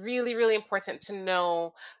it's really, really important to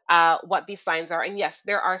know what these signs are. And yes,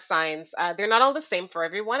 there are signs. They're not all the same for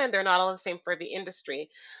everyone, and they're not all the same for every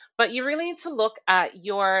industry. But you really need to look at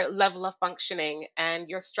your level of functioning and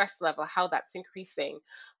your stress level, how that's increasing.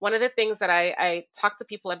 One of the things that I talk to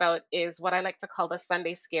people about is what I like to call the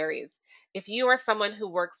Sunday scaries. If you are someone who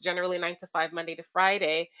works generally 9 to 5, Monday to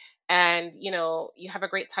Friday, and you have a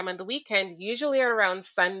great time on the weekend, usually around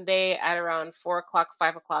Sunday at around 4 o'clock,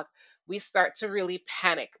 5 o'clock, we start to really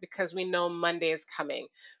panic because we know Monday is coming,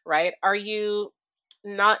 right?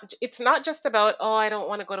 It's not just about, oh, I don't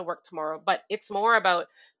want to go to work tomorrow, but it's more about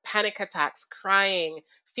panic attacks, crying,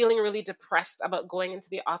 feeling really depressed about going into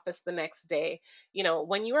the office the next day.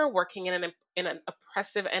 When you are working in an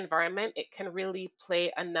oppressive environment, it can really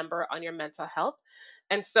play a number on your mental health.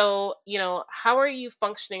 And so, how are you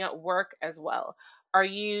functioning at work as well? Are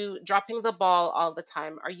you dropping the ball all the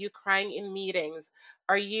time? Are you crying in meetings?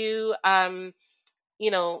 Are you crying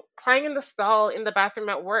in the stall in the bathroom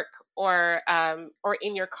at work, or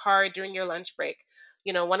in your car during your lunch break?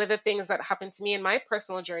 One of the things that happened to me in my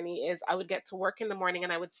personal journey is I would get to work in the morning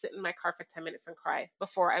and I would sit in my car for 10 minutes and cry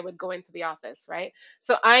before I would go into the office, right?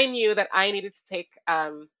 So I knew that I needed to take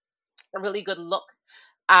a really good look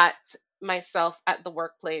at myself at the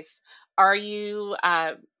workplace. Are you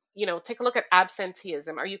take a look at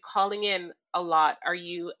absenteeism. Are you calling in a lot? Are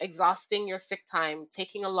you exhausting your sick time,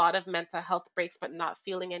 taking a lot of mental health breaks but not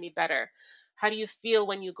feeling any better? How do you feel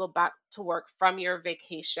when you go back to work from your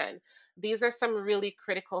vacation? These are some really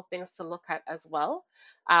critical things to look at as well.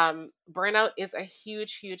 Burnout is a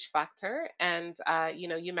huge, huge factor. And,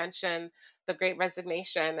 you mentioned the Great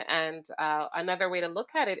Resignation. And another way to look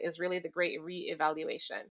at it is really the Great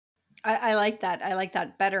Reevaluation. I like that. I like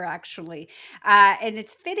that better, actually. And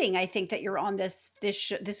it's fitting, I think, that you're on this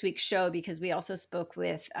week's show, because we also spoke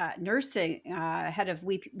with nursing head of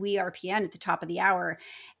WeRPN at the top of the hour,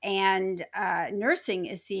 and nursing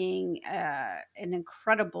is seeing an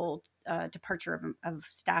incredible departure of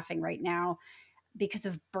staffing right now because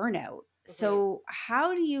of burnout. Mhm. So,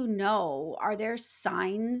 how do you know? Are there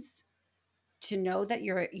signs to know that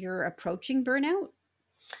you're approaching burnout?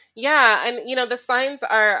 Yeah, and the signs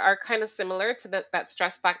are kind of similar to that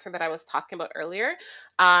stress factor that I was talking about earlier.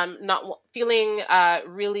 Not feeling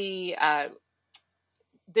really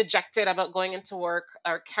dejected about going into work,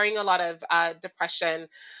 or carrying a lot of depression.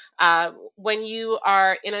 When you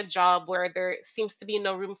are in a job where there seems to be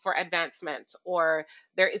no room for advancement, or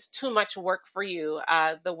there is too much work for you,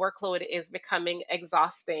 the workload is becoming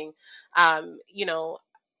exhausting.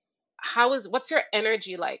 what's your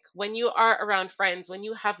energy like when you are around friends, when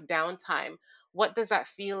you have downtime? What does that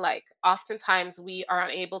feel like? Oftentimes we are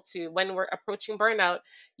unable to, when we're approaching burnout,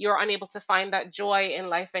 you're unable to find that joy in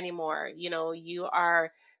life anymore. You're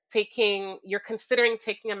considering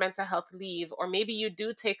taking a mental health leave, or maybe you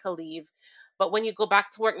do take a leave, but when you go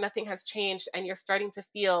back to work, nothing has changed, and you're starting to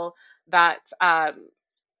feel that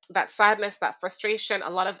that sadness, that frustration, a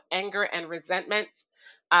lot of anger and resentment,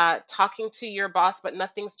 talking to your boss, but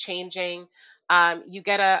nothing's changing. You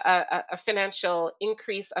get a financial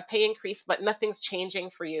increase, a pay increase, but nothing's changing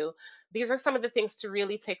for you. These are some of the things to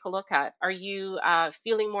really take a look at. Are you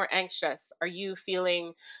feeling more anxious? Are you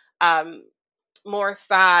feeling um, more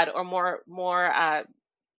sad, or more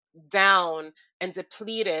down and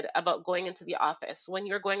depleted about going into the office? When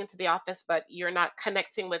you're going into the office but you're not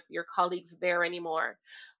connecting with your colleagues there anymore,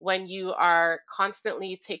 when you are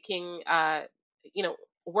constantly taking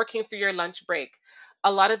working through your lunch break,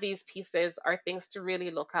 a lot of these pieces are things to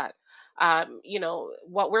really look at.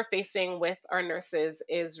 What we're facing with our nurses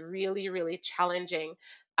is really, really challenging.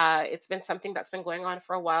 It's been something that's been going on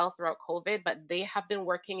for a while throughout COVID, but they have been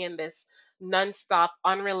working in this nonstop,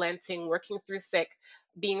 unrelenting, working through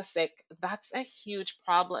being sick. That's a huge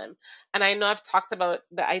problem. And I know I've talked about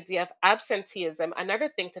the idea of absenteeism. Another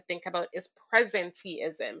thing to think about is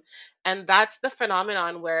presenteeism. And that's the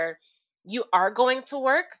phenomenon where you are going to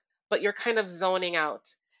work, but you're kind of zoning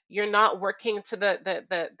out. You're not working to to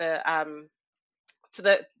the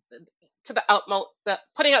the outmo the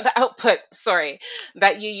putting out the output, sorry,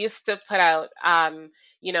 that you used to put out.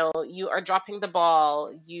 You are dropping the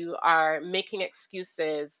ball, you are making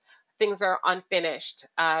excuses, things are unfinished,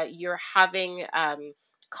 you're having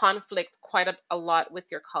conflict quite a lot with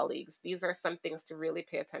your colleagues. These are some things to really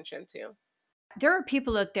pay attention to. There are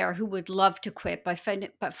people out there who would love to quit, but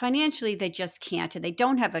financially they just can't, and they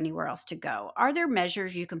don't have anywhere else to go. Are there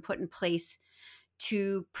measures you can put in place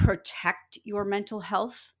to protect your mental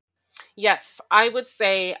health? Yes, I would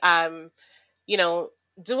say, you know,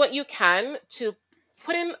 do what you can to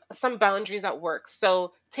put in some boundaries at work.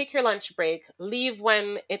 So take your lunch break, leave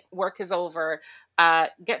when work is over,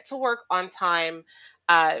 get to work on time,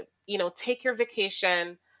 take your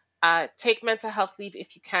vacation, take mental health leave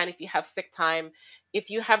if you can, if you have sick time.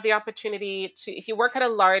 If you have the opportunity to, if you work at a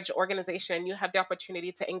large organization, you have the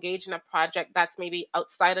opportunity to engage in a project that's maybe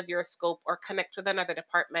outside of your scope or connect with another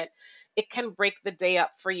department, it can break the day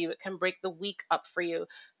up for you. It can break the week up for you.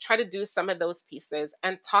 Try to do some of those pieces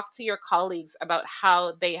and talk to your colleagues about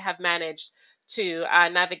how they have managed to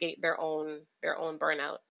navigate their own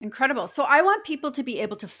burnout. Incredible. So I want people to be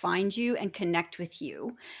able to find you and connect with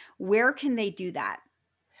you. Where can they do that?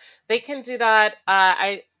 They can do that.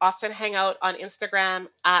 I often hang out on Instagram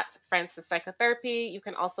at Francis Psychotherapy. You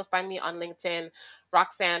can also find me on LinkedIn,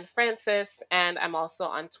 Roxanne Francis, and I'm also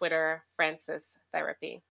on Twitter, Francis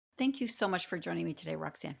Therapy. Thank you so much for joining me today,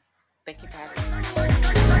 Roxanne. Thank you for having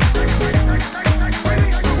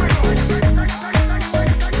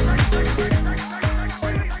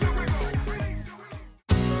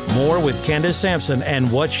me. More with Candace Sampson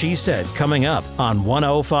and What She Said coming up on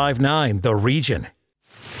 1059 The Region.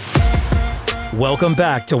 Welcome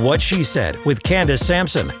back to What She Said with Candace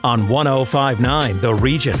Sampson on 1059 The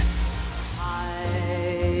Region.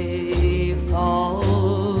 I fall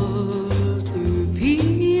to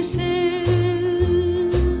pieces.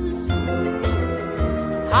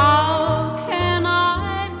 How can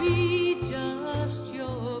I be just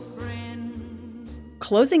your friend?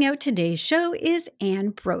 Closing out today's show is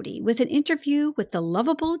Anne Brodie with an interview with the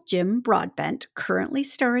lovable Jim Broadbent, currently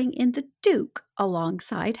starring in The Duke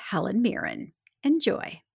alongside Helen Mirren.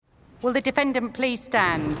 Enjoy. Will the defendant please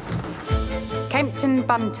stand? Kempton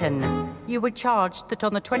Bunton, you were charged that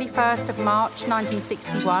on the 21st of March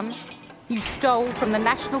 1961, you stole from the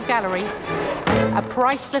National Gallery a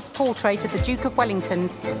priceless portrait of the Duke of Wellington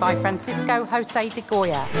by Francisco de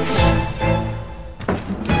Goya.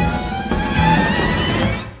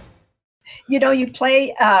 You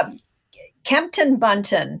play Kempton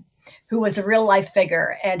Bunton, who was a real-life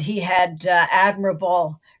figure, and he had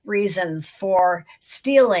admirable reasons for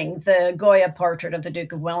stealing the Goya portrait of the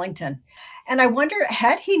Duke of Wellington. And I wonder,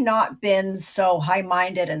 had he not been so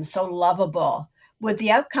high-minded and so lovable, would the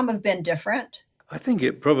outcome have been different? I think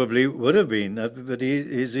it probably would have been, but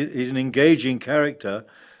he's an engaging character,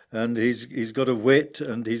 and he's got a wit,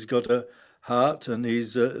 and he's got a heart, and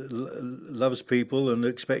he's loves people and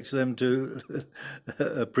expects them to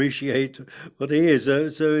appreciate what he is.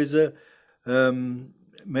 So he's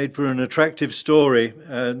made for an attractive story,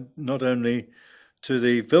 and not only to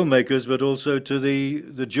the filmmakers, but also to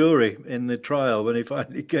the jury in the trial when he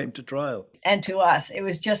finally came to trial. And to us,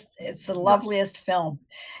 it's the loveliest film.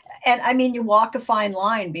 And I mean, you walk a fine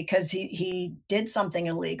line because he did something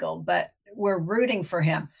illegal, but we're rooting for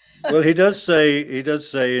him. Well, he does say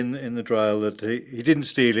in the trial that he didn't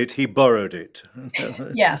steal it, he borrowed it.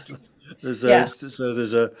 Yes. Yes.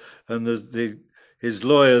 So his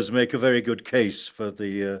lawyers make a very good case for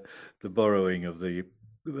the borrowing of the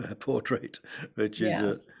portrait, which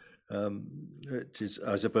is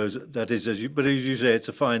I suppose that is but as you say, it's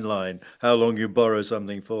a fine line. How long you borrow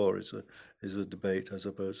something for is a debate, I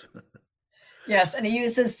suppose. Yes, and he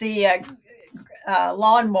uses the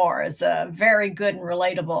lawnmower as a very good and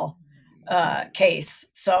relatable case.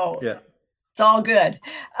 So it's all good.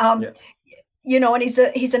 You know, and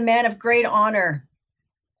he's a man of great honor.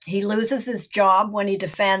 He loses his job when he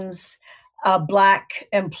defends a Black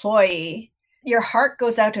employee. Your heart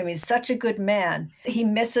goes out to him. He's such a good man. He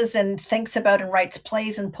misses and thinks about and writes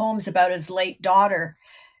plays and poems about his late daughter.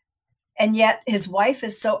 And yet his wife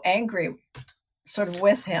is so angry sort of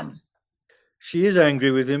with him. She is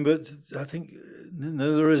angry with him, but I think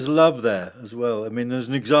there is love there as well. I mean, there's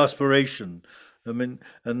an exasperation. I mean,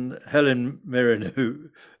 and Helen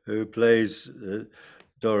Mirren, who plays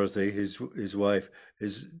Dorothy, his wife,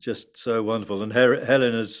 is just so wonderful. And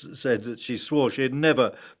Helen has said that she swore she'd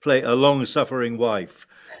never play a long-suffering wife,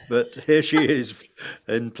 but here she is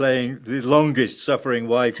in playing the longest suffering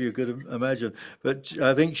wife you could imagine. But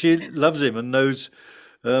I think she loves him and knows,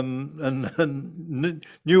 and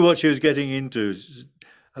knew what she was getting into.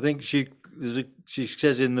 I think she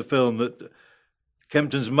says in the film that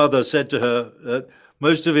Kempton's mother said to her that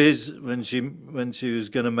most of his, when she was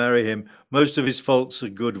going to marry him, most of his faults are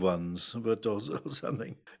good ones, but or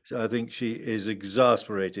something. So I think she is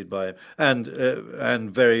exasperated by him,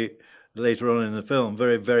 and very later on in the film,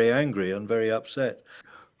 very, very angry and very upset.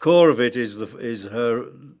 Core of it is the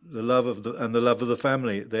love of the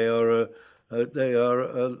family. They are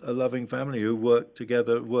a loving family who work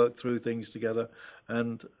together, work through things together,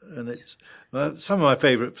 and it's some of my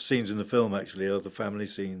favourite scenes in the film actually are the family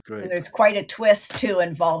scenes. Great. And there's quite a twist too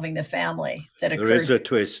involving the family that occurs. There is a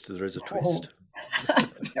twist. Oh.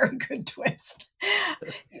 Very good twist.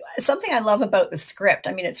 Something I love about the script,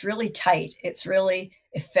 I mean, it's really tight, it's really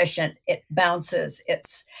efficient, it bounces,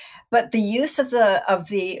 but the use of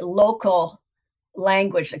the local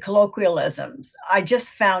language, the colloquialisms, I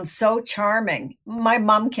just found so charming. My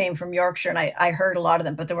mom came from Yorkshire and I heard a lot of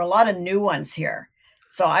them, but there were a lot of new ones here.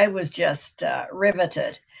 So I was just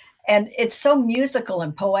riveted. And it's so musical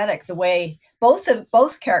and poetic the way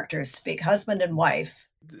both characters speak, husband and wife.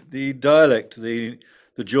 The dialect, the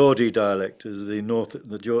Geordie dialect, is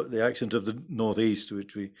the accent of the northeast,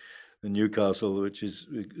 the Newcastle, which is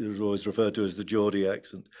always referred to as the Geordie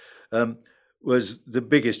accent, was the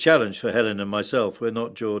biggest challenge for Helen and myself. We're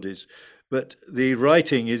not Geordies, but the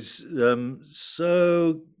writing is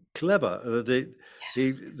so clever.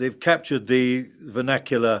 They've captured the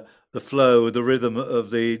vernacular, the flow, the rhythm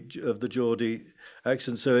of the Geordie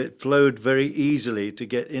accent, so it flowed very easily to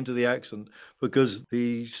get into the accent because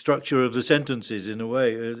the structure of the sentences, in a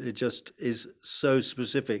way, it just is so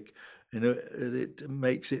specific. You know, it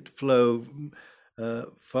makes it flow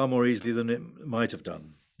far more easily than it might have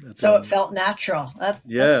done. So it felt natural.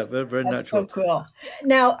 Very, very natural. That's so cool.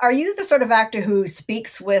 Now, are you the sort of actor who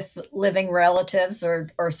speaks with living relatives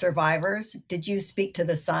or survivors? Did you speak to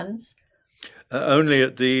the sons? Only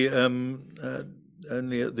at the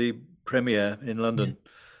premiere in London,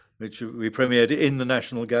 which we premiered in the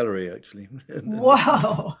National Gallery, actually.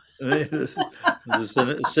 Whoa! There's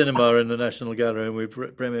a cinema in the National Gallery, and we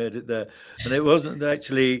premiered it there. And it wasn't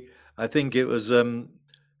actually. I think it was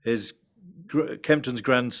Kempton's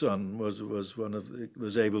grandson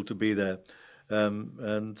was able to be there,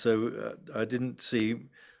 and so I didn't see.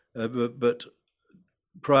 But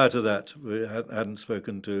prior to that, we hadn't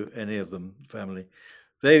spoken to any of them. Family.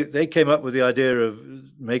 They came up with the idea of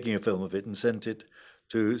making a film of it and sent the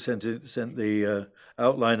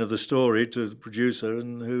outline of the story to the producer,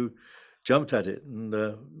 and who jumped at it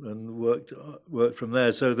and worked from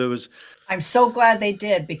there. So there was. I'm so glad they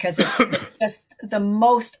did, because it's just the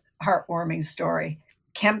most heartwarming story.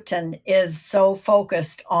 Kempton is so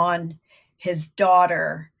focused on his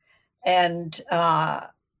daughter and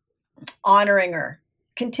honoring her.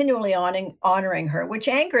 Continually honoring her, which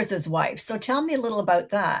angers his wife. So tell me a little about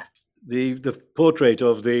that. The portrait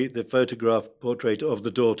of the photograph portrait of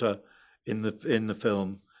the daughter in the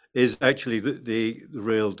film is actually the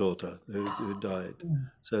real daughter who died.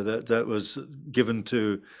 So that was given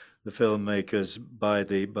to filmmakers by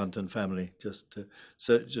the Bunton family, just to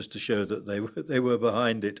show that they were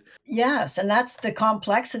behind it. Yes, and that's the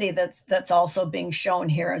complexity that's also being shown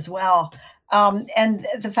here as well. And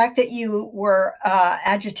the fact that you were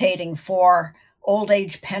agitating for old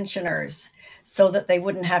age pensioners so that they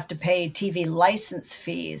wouldn't have to pay TV license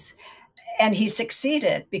fees. And he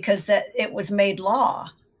succeeded because it was made law.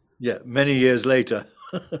 Yeah, many years later.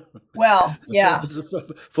 Well, yeah.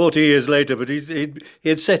 40 years later, but he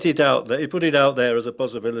had set it out there. He put it out there as a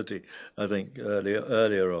possibility, I think,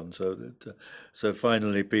 earlier on. So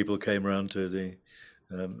finally people came around to the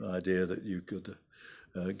idea that you could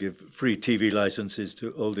give free TV licenses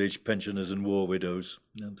to old age pensioners and war widows.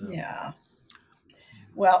 And, yeah.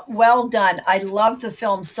 Well done. I love the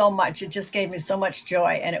film so much. It just gave me so much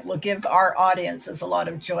joy, and it will give our audiences a lot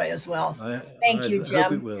of joy as well. Thank you, Jim. I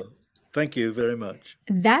hope it will. Thank you very much.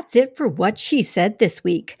 That's it for What She Said this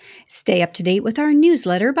week. Stay up to date with our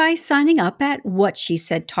newsletter by signing up at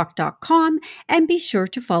whatshesaidtalk.com, and be sure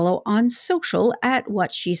to follow on social at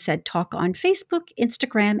What She Said Talk on Facebook,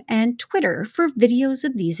 Instagram, and Twitter for videos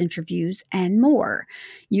of these interviews and more.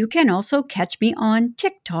 You can also catch me on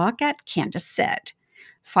TikTok at Candace Said.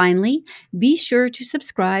 Finally, be sure to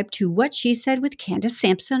subscribe to What She Said with Candace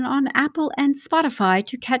Sampson on Apple and Spotify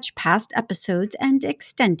to catch past episodes and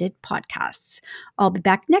extended podcasts. I'll be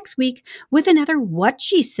back next week with another What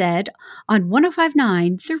She Said on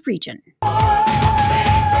 105.9 The Region.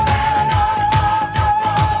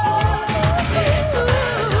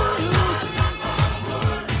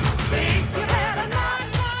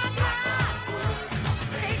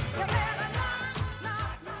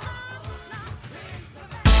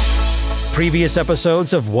 Previous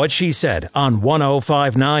episodes of What She Said on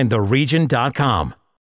 1059theregion.com.